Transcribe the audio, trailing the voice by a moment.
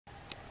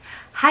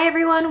Hi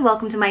everyone,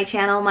 welcome to my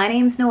channel. My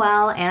name's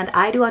Noelle and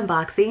I do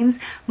unboxings,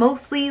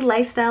 mostly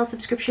lifestyle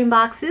subscription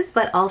boxes,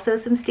 but also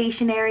some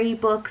stationery,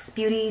 books,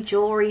 beauty,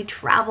 jewelry,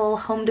 travel,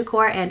 home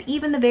decor, and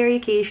even the very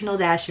occasional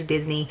dash of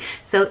Disney.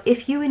 So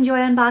if you enjoy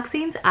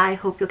unboxings, I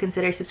hope you'll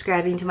consider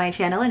subscribing to my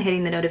channel and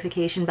hitting the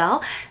notification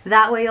bell.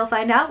 That way you'll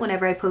find out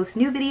whenever I post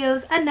new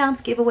videos,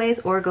 announce giveaways,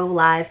 or go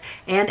live.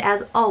 And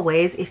as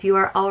always, if you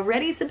are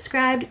already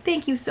subscribed,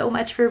 thank you so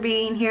much for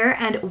being here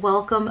and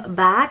welcome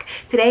back.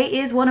 Today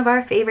is one of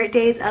our favorite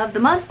days of the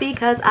month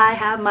because I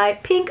have my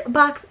pink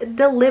box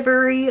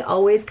delivery.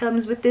 Always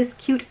comes with this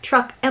cute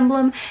truck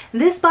emblem.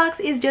 This box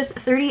is just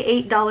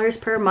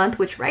 $38 per month,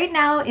 which right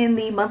now in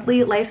the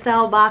monthly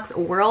lifestyle box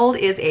world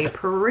is a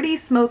pretty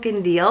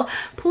smoking deal,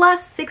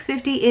 plus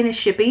 $6.50 in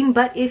shipping.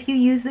 But if you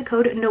use the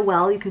code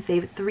Noelle, you can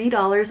save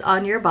 $3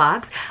 on your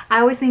box.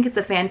 I always think it's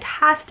a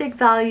fantastic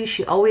value.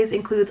 She always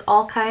includes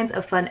all kinds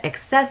of fun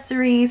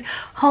accessories,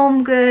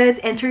 home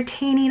goods,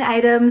 entertaining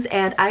items,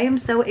 and I am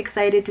so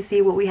excited to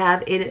see what we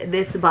have in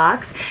this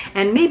box,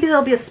 and maybe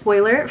there'll be a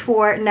spoiler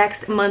for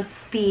next month's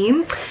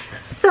theme.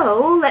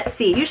 So let's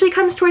see, it usually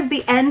comes towards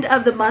the end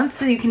of the month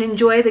so you can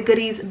enjoy the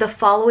goodies the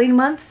following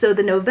month. So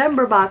the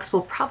November box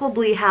will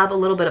probably have a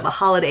little bit of a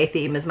holiday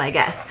theme is my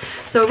guess.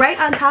 So right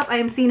on top I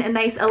am seeing a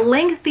nice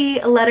lengthy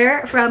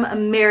letter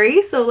from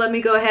Mary, so let me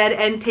go ahead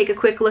and take a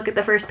quick look at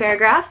the first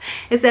paragraph.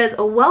 It says,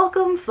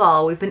 "Welcome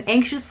fall. We've been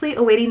anxiously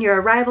awaiting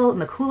your arrival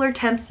and the cooler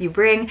temps you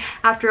bring.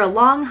 After a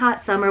long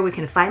hot summer, we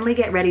can finally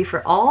get ready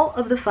for all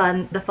of the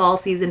fun the fall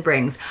season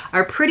brings.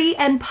 Our pretty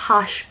and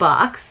posh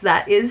box,"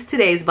 that is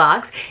today's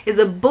box, "is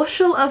a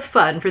bushel of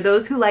fun for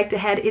those who like to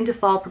head into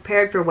fall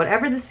prepared for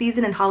whatever the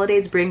season and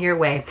holidays bring your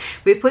way.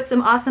 We've put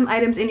some awesome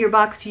items in your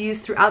box to use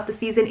throughout the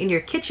season in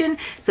your kitchen,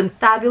 some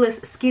fabulous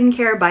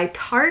skincare by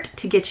Tarte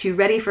to get you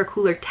ready for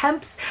cooler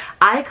temps,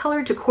 eye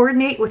color to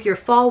coordinate with your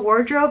fall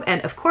wardrobe,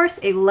 and of course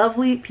a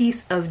lovely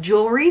piece of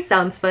jewelry."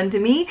 Sounds fun to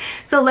me.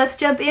 So let's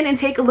jump in and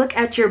take a look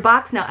at your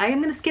box. Now I am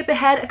going to skip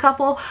ahead a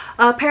couple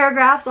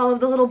paragraphs, all of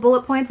the little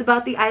bullet points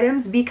about the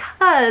items,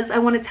 because I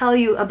want to tell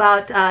you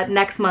about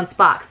next month's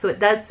box. So it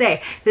does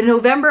say the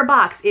November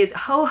box is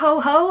ho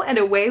ho ho and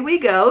away we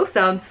go.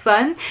 Sounds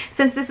fun.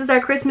 Since this is our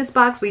Christmas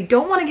box, we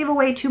don't want to give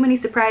away too many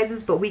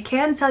surprises, but we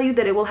can tell you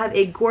that it will have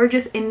a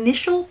gorgeous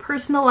initial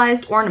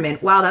personalized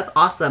ornament. Wow, that's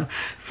awesome.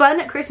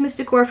 Fun Christmas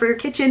decor for your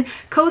kitchen,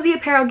 cozy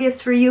apparel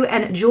gifts for you,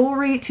 and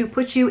jewelry to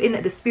put you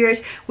in the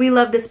spirit. We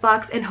love this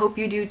box and hope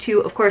you do too.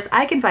 Of course,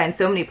 I can find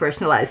so many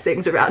personalized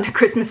things around at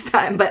Christmas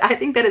time, but I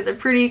think that is a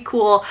pretty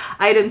cool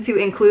item to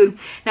include.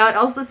 Now it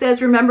also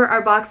says, remember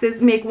our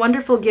boxes make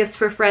wonderful gifts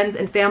for friends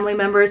and family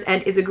members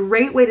and is a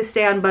great way to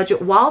stay on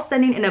budget while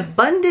sending an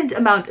abundant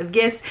amount of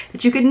gifts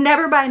that you could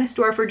never buy in a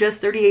store for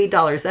just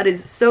 $38. That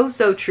is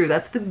so true.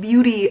 That's the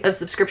beauty of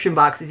subscription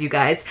boxes, you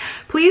guys.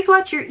 Please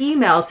watch your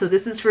email, so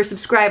this is for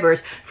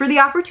subscribers, for the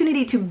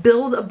opportunity to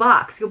build a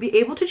box. You'll be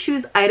able to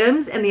choose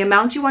items and the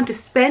amount you want to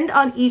spend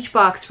on each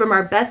box from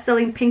our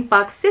best-selling pink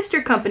box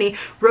sister company,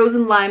 Rose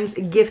and Lime's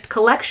gift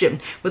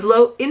collection. With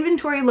low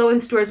inventory, low in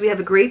stores, we have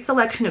a great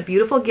selection of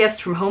beautiful gifts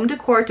from home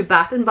decor to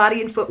bath and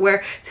body and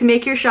footwear to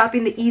make your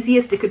shopping the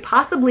easiest it could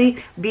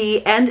possibly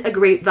be and a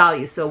great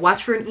value. So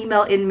watch for an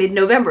email in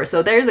mid-November.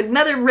 So there's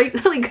another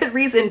really good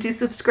reason to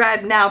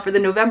subscribe now for the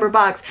November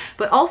box,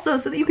 but also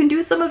so that you can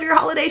do some of your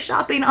holiday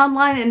shopping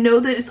online and know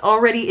that it's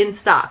already in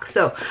stock.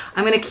 So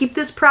I'm going to keep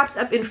this propped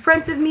up in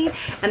front of me,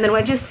 and then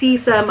I just see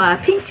some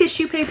pink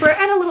tissue paper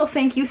and a little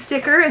thank you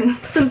sticker and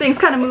some things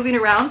kind of moving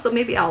around. So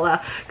maybe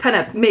I'll kind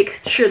of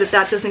make sure that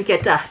that doesn't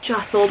get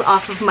jostled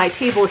off of my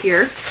table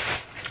here.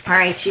 All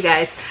right, you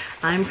guys,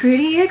 I'm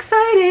pretty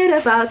excited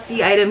about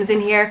the items in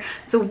here.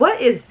 So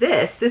what is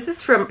this? This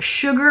is from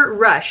Sugar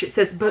Rush. It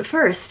says, but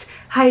first,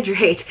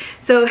 hydrate.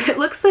 So it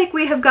looks like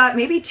we have got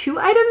maybe 2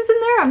 items in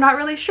there. I'm not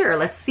really sure.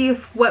 Let's see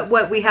if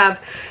what we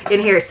have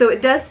in here. So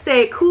it does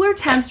say cooler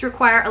temps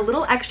require a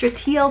little extra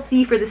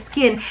TLC for the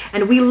skin,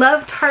 and we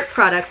love Tarte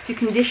products to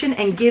condition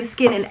and give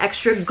skin an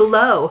extra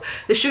glow.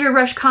 The Sugar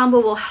Rush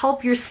combo will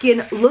help your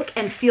skin look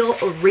and feel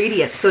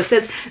radiant. So it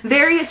says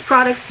various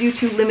products due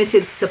to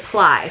limited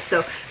supply.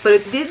 So,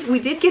 but we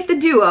did get the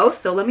duo.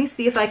 So let me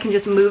see if I can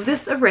just move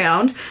this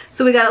around.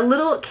 So we got a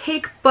little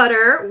cake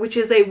butter, which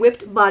is a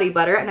whipped body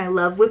butter, and I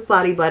love whipped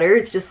body butter.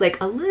 It's just like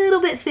a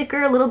little bit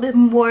thicker, a little bit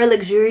more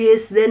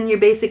luxurious than your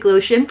basic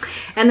lotion.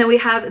 And then we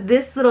have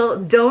this little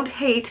Don't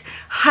Hate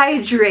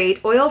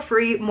Hydrate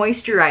oil-free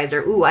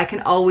moisturizer. Ooh, I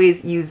can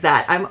always use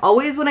that. I'm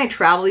always, when I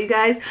travel, you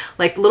guys,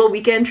 like little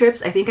weekend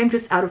trips, I think I'm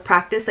just out of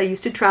practice. I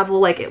used to travel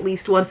like at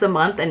least once a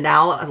month, and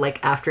now like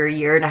after a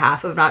year and a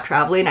half of not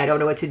traveling, I don't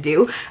know what to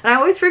do. And I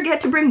always forget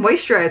to bring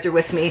moisturizer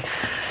with me.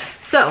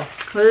 So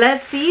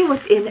let's see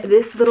what's in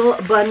this little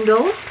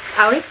bundle.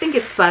 I always think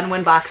it's fun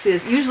when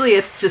boxes, usually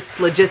it's just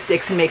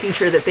logistics and making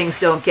sure that things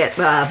don't get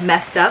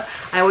messed up.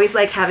 I always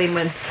like having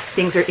when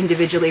things are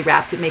individually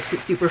wrapped. It makes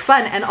it super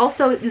fun. And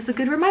also just a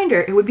good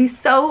reminder, it would be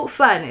so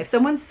fun if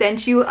someone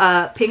sent you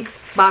a pink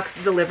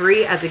box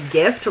delivery as a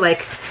gift.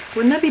 Like,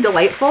 wouldn't that be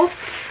delightful?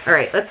 All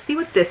right, let's see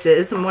what this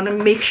is. I want to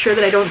make sure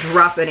that I don't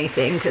drop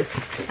anything because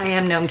I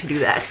am known to do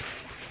that.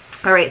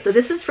 All right, so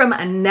this is from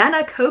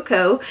Nana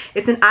Coco.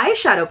 It's an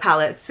eyeshadow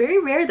palette. It's very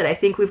rare that I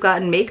think we've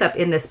gotten makeup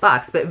in this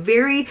box, but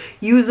very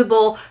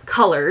usable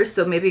colors.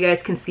 So maybe you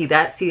guys can see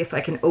that. See if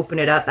I can open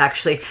it up.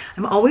 Actually,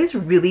 I'm always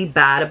really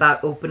bad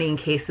about opening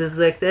cases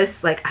like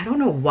this. Like, I don't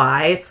know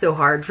why it's so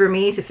hard for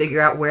me to figure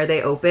out where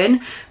they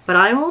open, but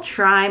I will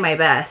try my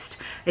best.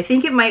 I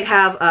think it might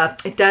have,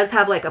 it does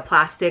have like a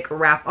plastic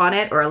wrap on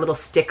it or a little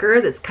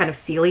sticker that's kind of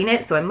sealing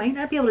it. So I might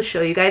not be able to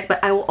show you guys,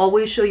 but I will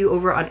always show you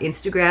over on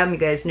Instagram. You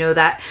guys know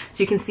that.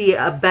 So you can see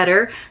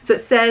better. So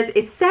it says,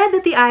 it's said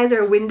that the eyes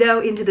are a window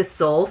into the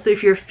soul. So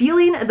if you're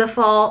feeling the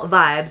fall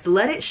vibes,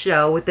 let it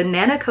show with the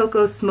Nana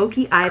Coco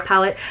Smoky Eye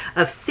Palette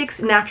of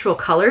 6 natural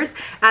colors.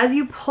 As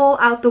you pull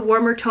out the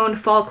warmer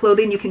toned fall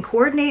clothing, you can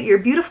coordinate your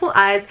beautiful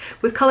eyes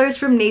with colors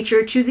from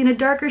nature, choosing a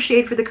darker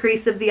shade for the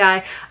crease of the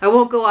eye. I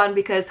won't go on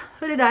because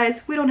hooded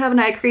eyes, we don't have an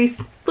eye crease.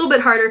 A little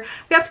bit harder.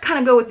 We have to kind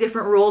of go with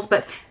different rules,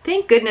 but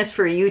thank goodness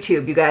for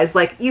YouTube, you guys.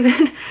 Like,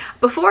 even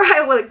before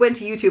I went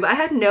to YouTube, I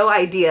had no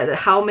idea that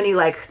how many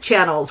like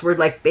channels were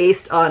like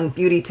based on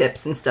beauty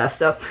tips and stuff.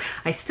 So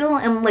I still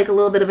am like a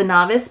little bit of a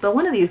novice, but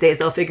one of these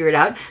days I'll figure it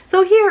out.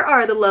 So here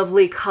are the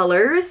lovely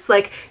colors.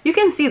 Like, you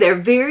can see they're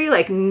very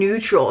like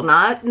neutral,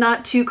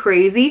 not too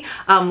crazy.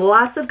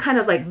 Lots of kind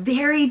of like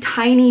very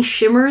tiny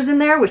shimmers in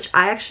there, which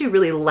I actually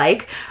really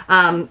like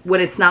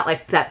when it's not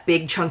like that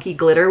big chunky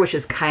glitter, which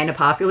is kind of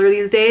popular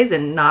these days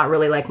and not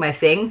really like my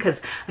thing,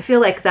 because I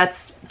feel like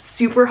that's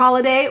super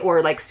holiday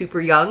or like super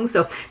young.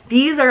 So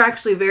these are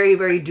actually very,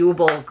 very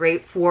doable,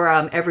 great for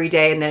every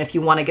day. And then if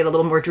you want to get a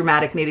little more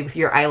dramatic, maybe with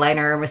your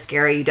eyeliner or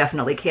mascara, you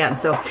definitely can.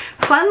 So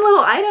fun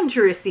little item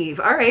to receive.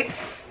 All right,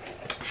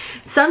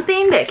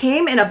 something that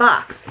came in a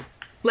box.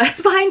 Let's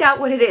find out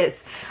what it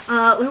is.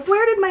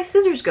 Where did my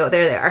scissors go?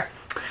 There they are.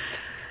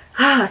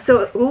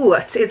 So,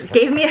 it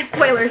gave me a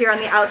spoiler here on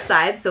the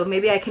outside, so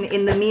maybe I can,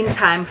 in the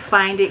meantime,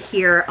 find it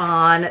here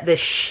on the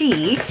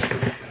sheet.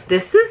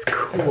 This is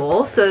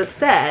cool. So it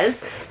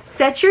says,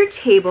 set your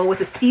table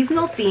with a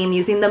seasonal theme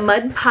using the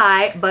Mud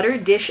Pie Butter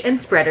Dish and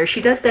Spreader.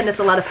 She does send us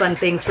a lot of fun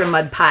things from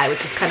Mud Pie,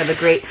 which is kind of a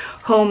great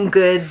home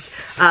goods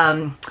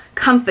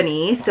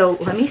company. So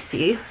let me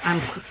see.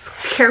 I'm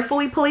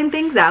carefully pulling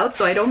things out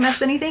so I don't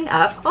mess anything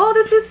up. Oh,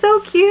 this is so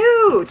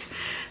cute.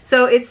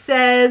 So it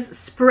says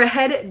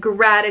spread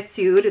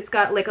gratitude. It's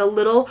got like a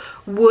little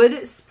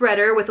wood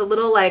spreader with a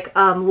little like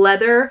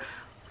leather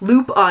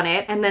loop on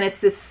it, and then it's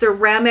this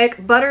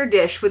ceramic butter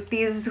dish with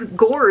these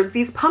gourds,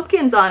 these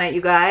pumpkins on it,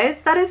 you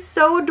guys. That is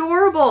so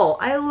adorable.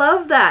 I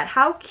love that.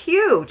 How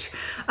cute.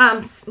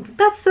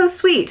 That's so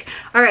sweet.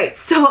 All right,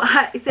 so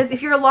it says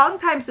if you're a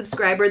longtime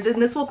subscriber, then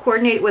this will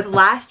coordinate with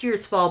last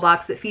year's fall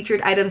box that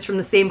featured items from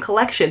the same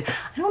collection.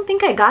 I don't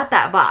think I got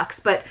that box,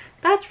 but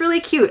that's really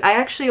cute. I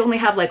actually only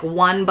have like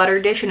one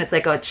butter dish, and it's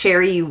like a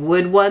cherry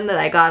wood one that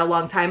I got a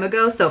long time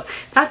ago. So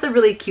that's a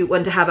really cute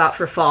one to have out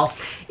for fall.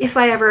 If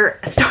I ever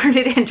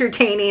started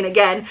entertaining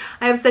again,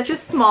 I have such a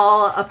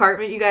small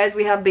apartment, you guys.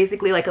 We have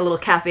basically like a little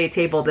cafe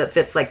table that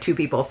fits like 2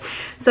 people.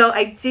 So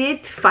I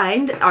did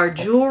find our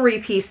jewelry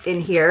piece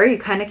in here. You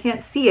kind of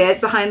can't see it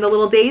behind the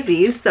little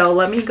daisies. So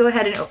let me go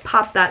ahead and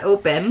pop that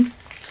open.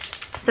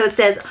 So it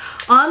says,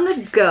 on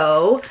the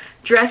go,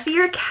 dressy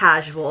or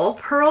casual,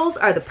 pearls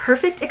are the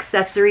perfect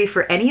accessory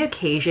for any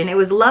occasion. It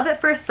was love at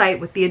first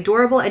sight with the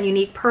adorable and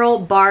unique pearl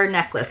bar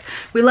necklace.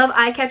 We love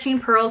eye-catching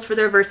pearls for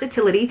their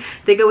versatility.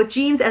 They go with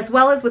jeans as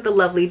well as with the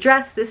lovely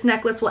dress. This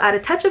necklace will add a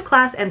touch of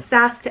class and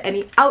sass to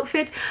any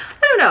outfit.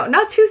 I don't know,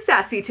 not too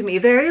sassy to me.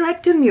 Very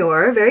like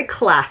demure, very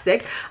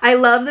classic. I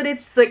love that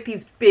it's like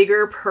these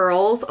bigger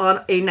pearls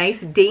on a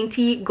nice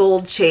dainty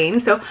gold chain.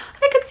 So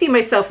I could see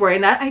myself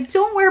wearing that. I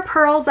don't wear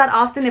pearls that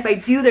often. If I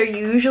do, they're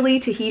usually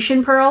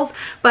Tahitian pearls,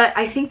 but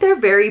I think they're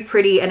very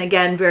pretty and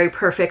again, very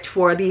perfect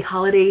for the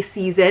holiday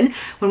season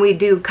when we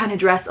do kind of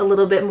dress a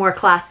little bit more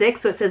classic.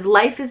 So it says,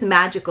 life is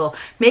magical.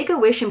 Make a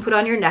wish and put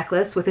on your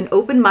necklace with an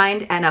open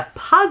mind and a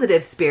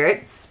positive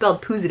spirit,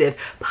 spelled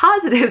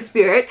positive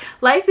spirit.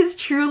 Life is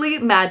truly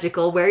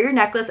magical. Wear your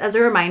necklace as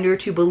a reminder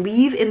to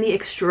believe in the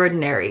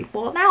extraordinary.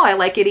 Well, now I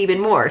like it even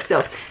more.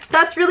 So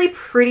that's really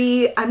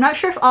pretty. I'm not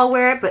sure if I'll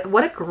wear it, but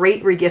what a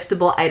great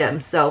regiftable item.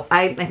 So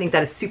I think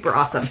that is super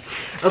awesome.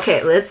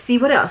 Okay, let's see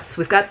what else.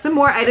 We've got some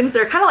more items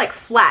that are kind of like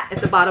flat at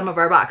the bottom of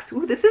our box.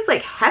 Ooh, this is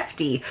like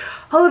hefty.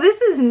 Oh,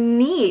 this is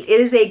neat. It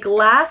is a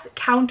glass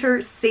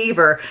counter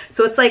saver.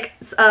 So it's like,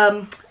 it's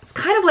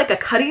kind of like a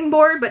cutting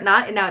board, but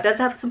not, and now it does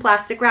have some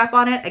plastic wrap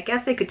on it. I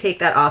guess I could take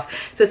that off.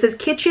 So it says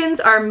kitchens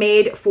are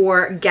made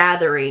for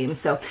gathering.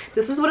 So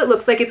this is what it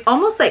looks like. It's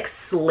almost like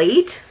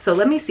slate. So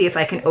let me see if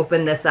I can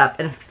open this up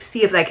and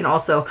see if I can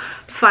also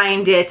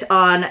find it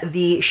on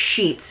the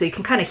sheet. So you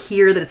can kind of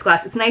hear that it's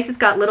glass. It's nice. It's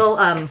got little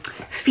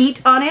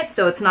feet on it,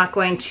 so it's not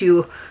going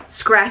to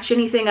scratch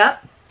anything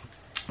up.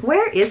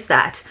 Where is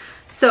that?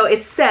 So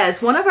it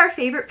says, one of our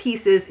favorite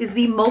pieces is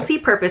the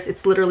multi-purpose,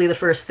 it's literally the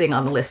first thing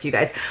on the list, you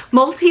guys,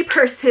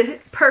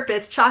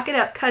 multi-purpose chalk it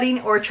up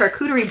cutting or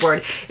charcuterie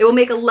board. It will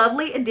make a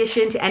lovely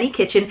addition to any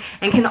kitchen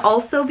and can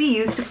also be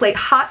used to plate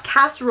hot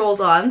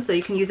casseroles on, so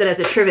you can use it as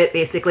a trivet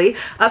basically,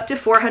 up to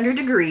 400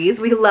 degrees.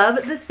 We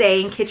love the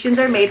saying, kitchens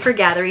are made for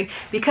gathering,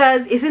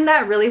 because isn't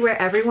that really where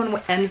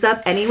everyone ends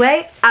up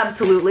anyway?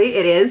 Absolutely,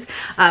 it is.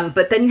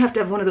 But then you have to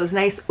have one of those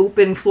nice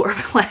open floor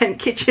plan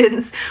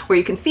kitchens where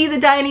you can see the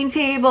dining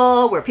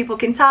table, where people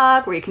can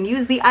talk, where you can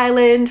use the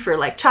island for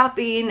like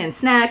chopping and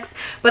snacks.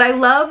 But I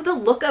love the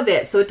look of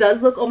it. So it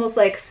does look almost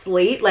like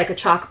slate, like a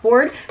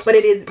chalkboard, but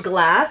it is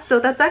glass. So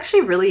that's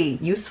actually really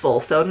useful.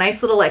 So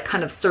nice little like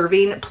kind of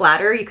serving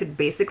platter. You could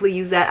basically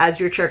use that as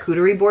your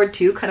charcuterie board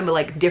too, kind of a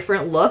like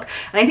different look.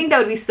 And I think that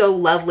would be so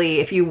lovely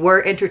if you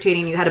were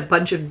entertaining, you had a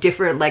bunch of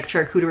different like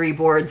charcuterie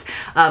boards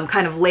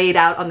kind of laid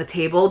out on the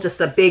table,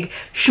 just a big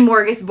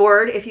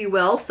smorgasbord, if you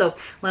will. So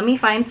let me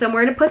find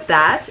somewhere to put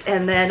that,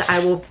 and then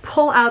I will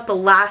pull out the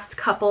last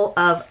couple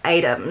of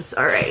items.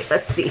 All right,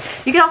 let's see.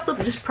 You can also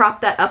just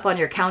prop that up on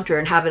your counter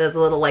and have it as a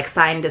little like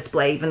sign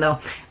display, even though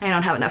I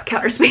don't have enough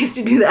counter space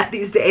to do that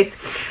these days.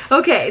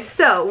 Okay,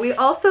 so we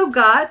also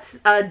got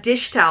a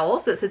dish towel.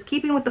 So it says,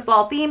 keeping with the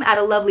fall theme, add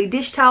a lovely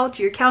dish towel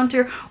to your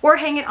counter or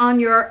hang it on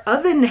your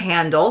oven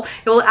handle.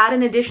 It will add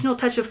an additional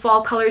touch of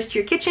fall colors to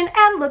your kitchen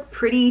and look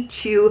pretty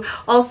too.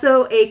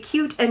 Also a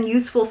cute and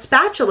useful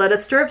spatula to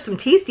stir up some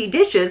tasty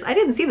dishes. I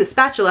didn't see the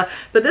spatula,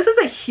 but this is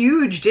a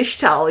huge dish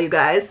towel, you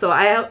guys. So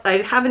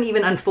I haven't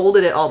even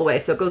unfolded it all the way.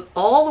 So it goes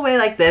all the way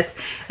like this,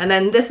 and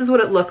then this is what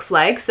it looks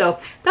like. So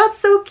that's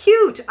so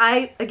cute.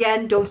 I,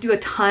 again, don't do a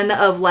ton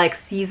of like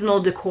seasonal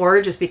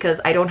decor just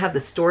because I don't have the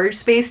storage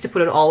space to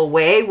put it all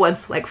away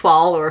once like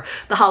fall or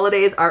the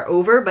holidays are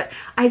over, but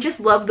I just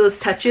love those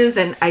touches,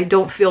 and I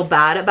don't feel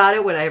bad about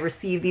it when I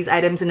receive these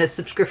items in a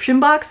subscription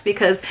box,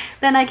 because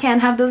then I can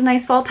have those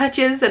nice fall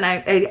touches, and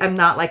I'm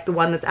not like the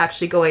one that's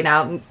actually going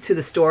out to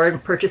the store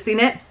and purchasing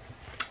it.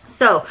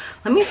 So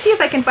let me see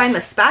if I can find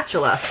the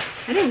spatula.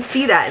 I didn't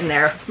see that in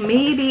there.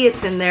 Maybe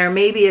it's in there,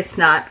 maybe it's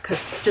not,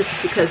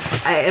 just because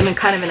I am in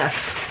kind of in an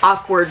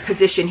awkward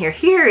position here.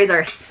 Here is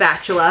our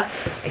spatula.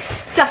 I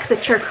stuck the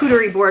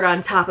charcuterie board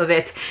on top of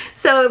it.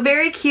 So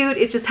very cute.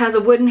 It just has a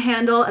wooden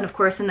handle and of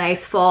course a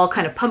nice fall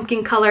kind of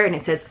pumpkin color, and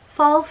it says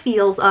fall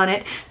feels on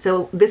it.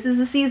 So this is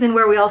the season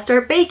where we all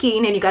start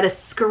baking, and you got to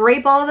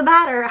scrape all of the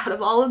batter out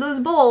of all of those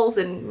bowls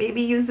and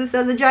maybe use this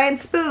as a giant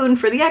spoon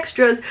for the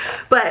extras.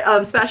 But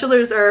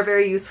spatulas are a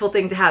very useful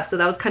thing to have, so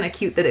that was kind of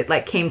cute that it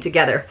like came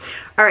together.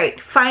 All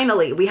right,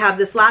 finally we have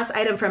this last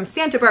item from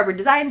Santa Barbara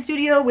Design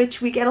Studio,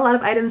 which we get a lot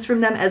of items from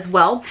them as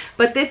well,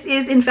 but this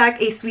is in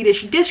fact a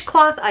Swedish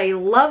dishcloth. I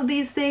love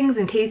these things.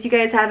 In case you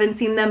guys haven't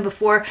seen them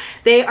before,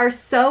 they are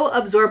so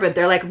absorbent.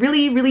 They're like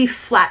really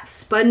flat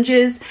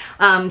sponges.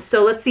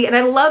 So let's see, and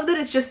I love that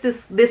it's just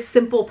this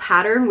simple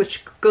pattern,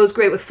 which goes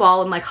great with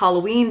fall and like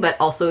Halloween, but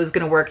also is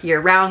going to work year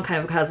round,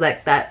 kind of has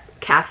like that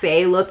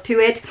cafe look to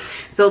it.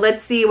 So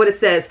let's see what it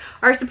says.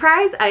 Our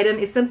surprise item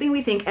is something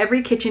we think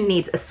every kitchen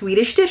needs: a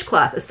Swedish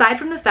dishcloth. Aside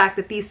from the fact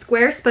that these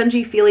square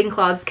spongy feeling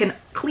cloths can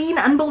clean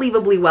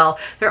unbelievably well,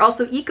 they're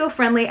also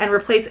eco-friendly and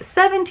replace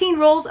 17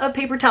 rolls of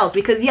paper towels,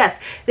 because yes,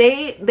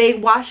 they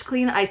wash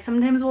clean. I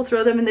sometimes will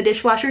throw them in the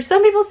dishwasher.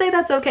 Some people say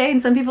that's okay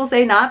and some people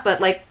say not, but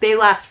like they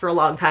last for a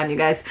long time, you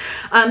guys.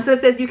 So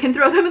it says you can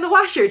throw them in the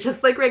washer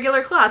just like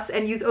regular cloths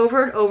and use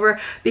over and over,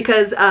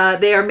 because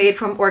they are made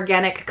from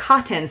organic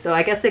cotton. So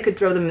I guess I could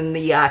throw them in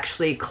the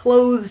actually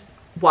closed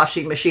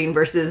washing machine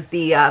versus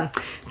the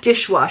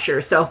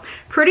dishwasher. So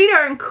pretty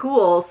darn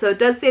cool. So it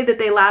does say that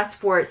they last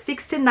for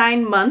 6 to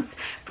 9 months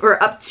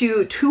or up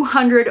to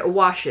 200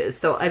 washes.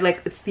 So I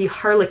like, it's the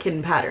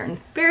harlequin pattern.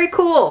 Very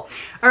cool.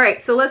 All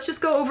right, so let's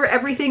just go over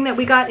everything that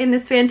we got in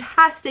this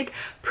fantastic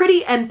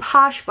Pretty and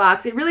Posh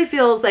box. It really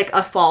feels like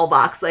a fall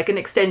box, like an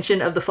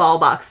extension of the fall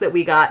box that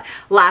we got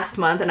last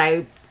month, and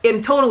I am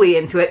totally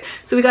into it.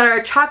 So we got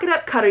our chalk it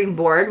up cutting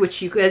board,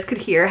 which you guys could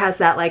hear has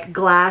that like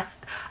glass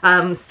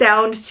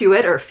sound to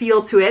it or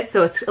feel to it,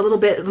 so it's a little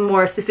bit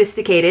more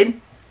sophisticated.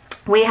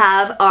 We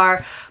have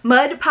our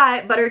mud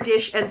pie butter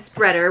dish and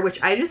spreader,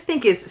 which I just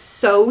think is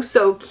so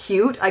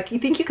cute. I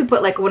think you could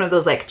put like one of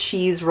those like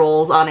cheese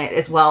rolls on it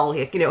as well,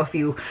 like, you know, if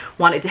you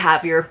wanted to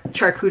have your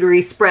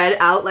charcuterie spread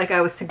out like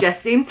I was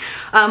suggesting.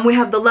 We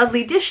have the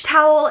lovely dish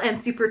towel and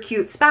super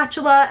cute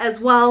spatula as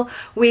well.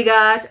 We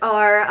got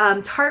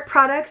our Tarte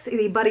products,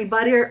 the body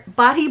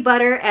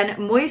butter and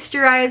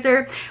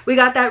moisturizer. We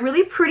got that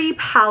really pretty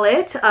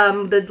palette,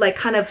 the like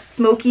kind of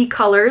smoky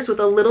colors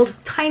with a little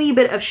tiny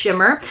bit of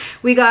shimmer.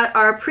 We got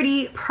our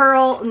pretty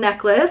pearl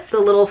necklace, the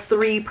little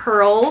 3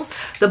 pearls,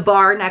 the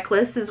bar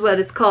necklace is what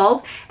it's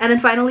called. And then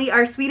finally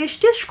our Swedish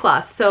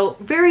dishcloth. So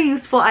very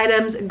useful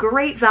items,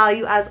 great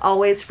value as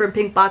always from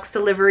Pink Box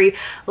Delivery.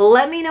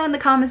 Let me know in the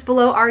comments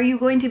below, are you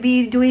going to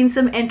be doing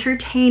some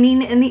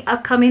entertaining in the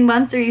upcoming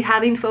months? Are you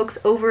having folks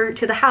over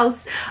to the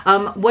house?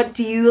 What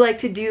do you like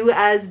to do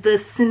as the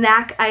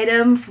snack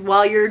item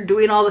while you're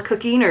doing all the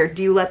cooking, or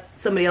do you let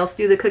somebody else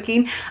do the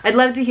cooking. I'd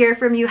love to hear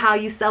from you how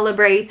you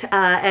celebrate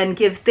and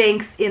give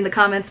thanks in the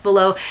comments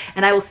below.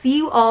 And I will see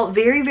you all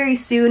very, very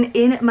soon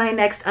in my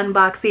next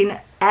unboxing.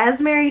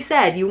 As Mary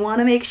said, you want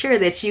to make sure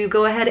that you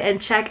go ahead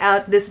and check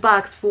out this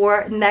box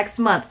for next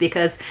month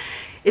because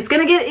it's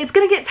gonna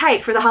get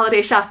tight for the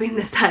holiday shopping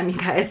this time, you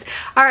guys.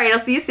 All right, I'll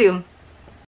see you soon.